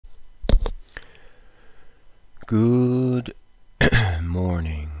Good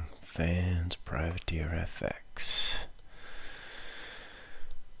morning, fans. PrivateerFX.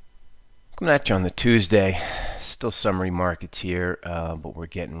 Coming at you on the Tuesday. Still summary markets here, but we're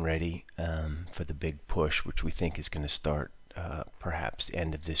getting ready for the big push, which we think is going to start perhaps the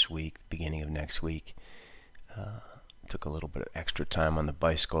end of this week, beginning of next week. Took a little bit of extra time on the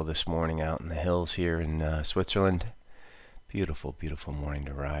bicycle this morning out in the hills here in Switzerland. Beautiful, beautiful morning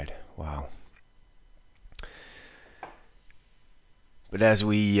to ride. Wow. But as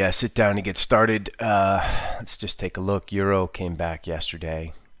we sit down to get started, let's just take a look. Euro came back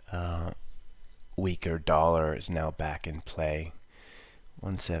yesterday. Weaker dollar is now back in play.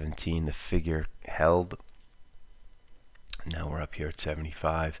 117, the figure held. Now we're up here at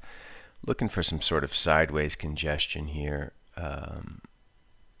 75. Looking for some sort of sideways congestion here.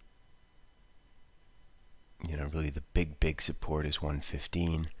 Really the big support is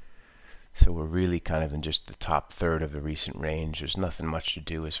 115. So we're really kind of in just the top third of the recent range. There's nothing much to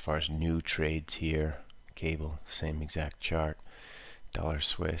do as far as new trades here. Cable, same exact chart. Dollar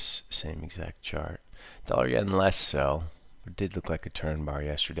Swiss, same exact chart. Dollar yen less so. It did look like a turn bar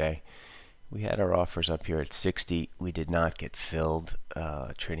yesterday. We had our offers up here at 60. We did not get filled.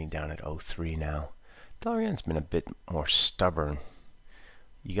 Trading down at 03 now. Dollar yen's been a bit more stubborn.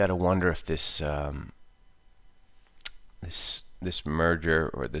 You got to wonder if this this merger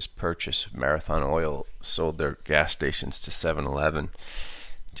or this purchase of Marathon Oil sold their gas stations to 7-Eleven,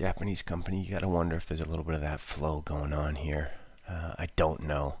 Japanese company. You got to wonder if there's a little bit of that flow going on here. I don't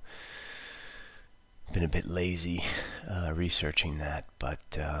know. Been a bit lazy researching that, but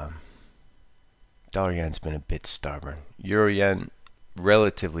dollar yen's been a bit stubborn. Euro yen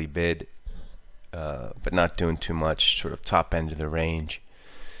relatively bid, but not doing too much. Sort of top end of the range.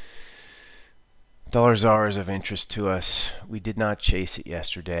 Dollar ZAR is of interest to us. We did not chase it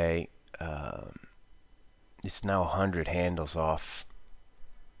yesterday. It's now 100 handles off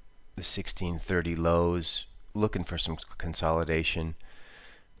the 1630 lows. Looking for some consolidation,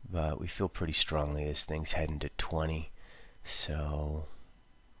 but we feel pretty strongly this thing's heading to 20. So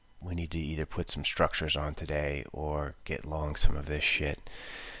we need to either put some structures on today or get long some of this shit.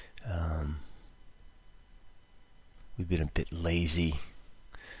 We've been a bit lazy,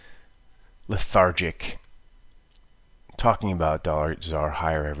 lethargic, talking about dollar ZAR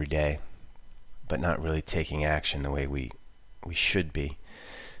higher every day, but not really taking action the way we should be.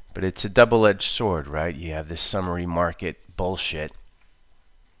 But it's a double-edged sword, right? You have this summary market bullshit,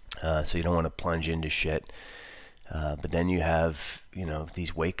 so you don't want to plunge into shit. But then you have,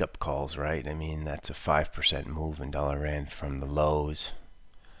 these wake-up calls, right? I mean, that's a 5% move in dollar rand from the lows.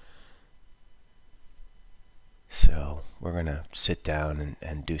 So we're going to sit down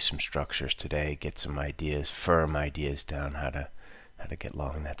and do some structures today, get some ideas, firm ideas down how to get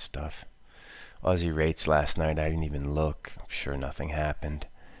long that stuff. Aussie rates last night, I didn't even look. I'm sure nothing happened.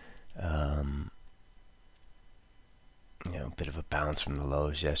 A bit of a bounce from the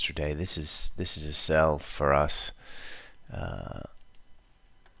lows yesterday. This is a sell for us.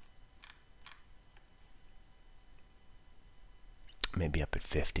 Maybe up at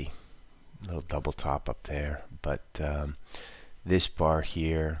 50. Little double top up there, but this bar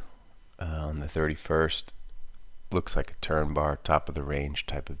here on the 31st looks like a turn bar, top of the range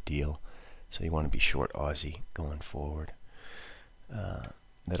type of deal. So you want to be short Aussie going forward.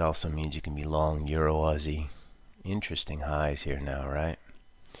 That also means you can be long Euro Aussie. Interesting highs here now, right?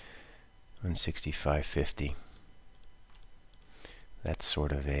 165.50. That's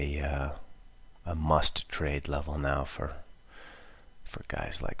sort of a must trade level now for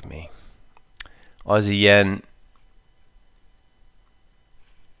guys like me. Aussie yen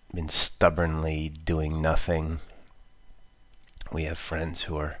been stubbornly doing nothing. We have friends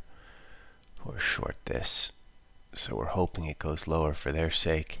who are short this, so we're hoping it goes lower for their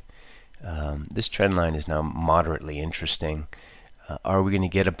sake. This trend line is now moderately interesting. Are we going to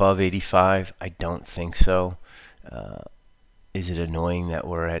get above 85? I don't think so. Is it annoying that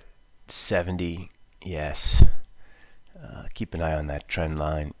we're at 70? Yes. Keep an eye on that trend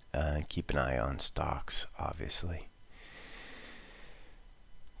line. Keep an eye on stocks, obviously.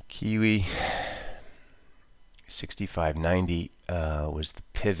 Kiwi 65.90 was the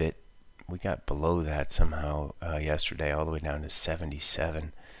pivot. We got below that somehow yesterday, all the way down to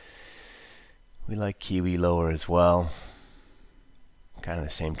 77. We like Kiwi lower as well. Kind of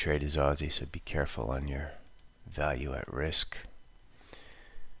the same trade as Aussie, so be careful on your value at risk.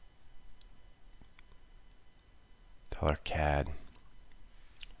 Dollar CAD.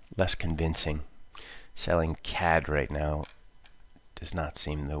 Less convincing. Selling CAD right now does not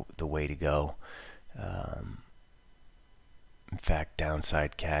seem the way to go. In fact,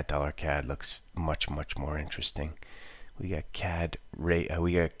 downside CAD, dollar CAD looks much more interesting. We got CAD rate.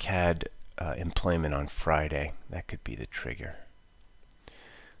 We got CAD employment on Friday. That could be the trigger.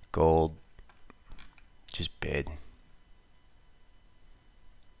 Gold, just bid.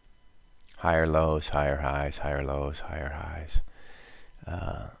 Higher lows, higher highs, higher lows, higher highs.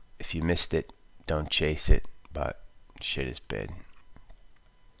 If you missed it, don't chase it, but shit is bid.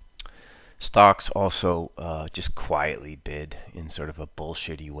 Stocks also just quietly bid in sort of a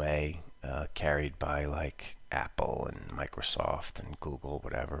bullshitty way, carried by like Apple and Microsoft and Google,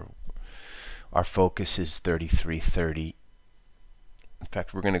 whatever. Our focus is 33.30. In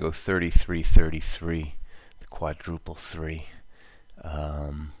fact, we're going to go 33.33, the quadruple 3.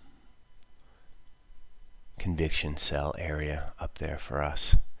 Conviction sell area up there for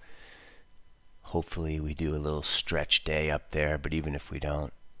us. Hopefully we do a little stretch day up there, but even if we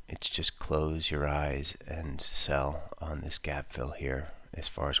don't, it's just close your eyes and sell on this gap fill here as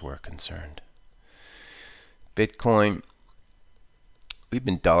far as we're concerned. Bitcoin, we've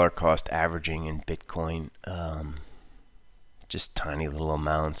been dollar cost averaging in Bitcoin, just tiny little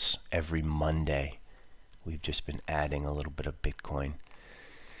amounts every Monday. We've just been adding a little bit of Bitcoin.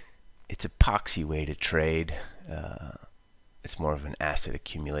 It's a poxy way to trade. It's more of an asset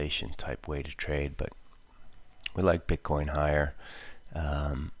accumulation type way to trade, but we like Bitcoin higher.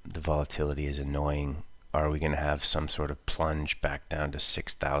 The volatility is annoying. Are we going to have some sort of plunge back down to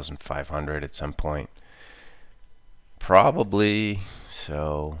 6,500 at some point? Probably.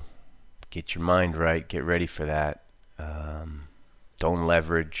 So get your mind right. Get ready for that. Don't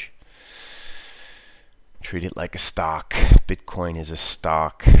leverage. Treat it like a stock. Bitcoin is a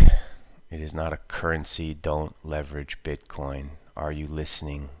stock. It is not a currency. Don't leverage Bitcoin. Are you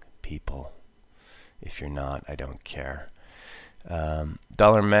listening, people? If you're not, I don't care.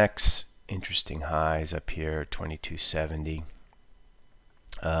 Dollar MEX, interesting highs up here, 2270.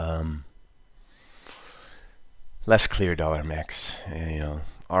 Less clear dollar MEX. You know,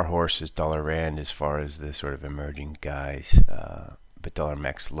 our horse is dollar rand as far as the sort of emerging guys, but dollar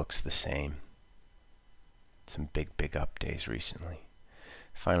MEX looks the same. Some big up days recently.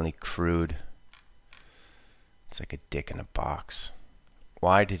 Finally, crude. It's like a dick in a box.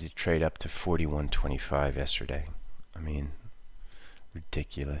 Why did it trade up to 41.25 yesterday? I mean,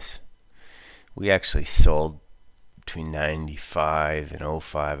 ridiculous. We actually sold between 95 and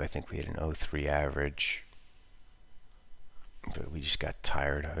 05. I think we had an 03 average, but we just got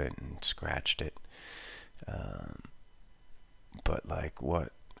tired of it and scratched it. But like,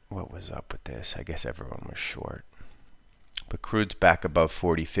 what was up with this? I guess everyone was short. But crude's back above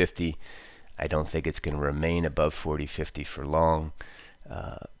 40.50. I don't think it's going to remain above 40.50 for long,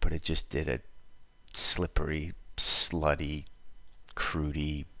 but it just did a slippery, slutty,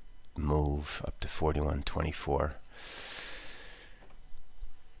 crudey move up to 41.24.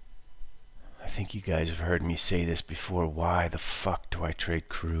 I think you guys have heard me say this before. Why the fuck do I trade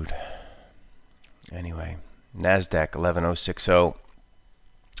crude? Anyway, NASDAQ 11,060.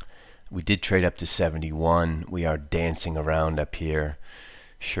 We did trade up to 71. We are dancing around up here.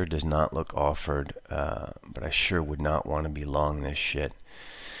 Sure does not look offered, but I sure would not want to be long this shit.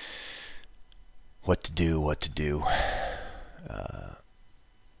 What to do, what to do.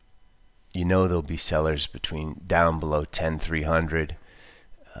 You know there'll be sellers between down below 10,300.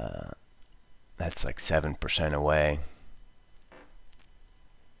 That's like 7% away.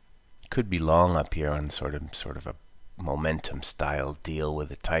 Could be long up here on sort of a momentum style deal with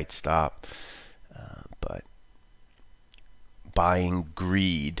a tight stop, but buying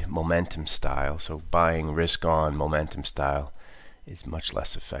greed momentum style, so buying risk on momentum style, is much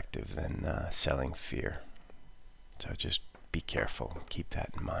less effective than selling fear. So just be careful, keep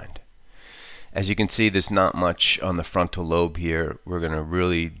that in mind. As you can see, there's not much on the frontal lobe here. We're going to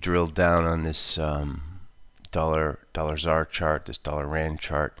really drill down on this dollar ZAR chart, this dollar rand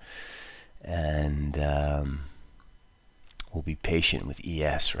chart, and we'll be patient with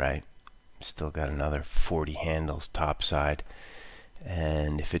ES, right? Still got another 40 handles topside,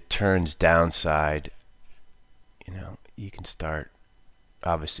 and if it turns downside, you know, you can start.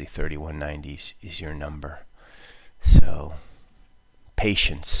 Obviously 3190 is your number, so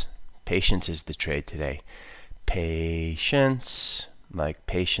patience is the trade today. Patience, like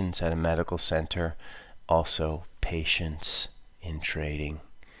patience at a medical center, also patience in trading.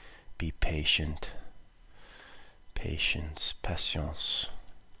 Be patient. Patience, patience.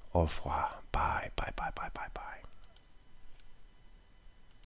 Au revoir. Bye.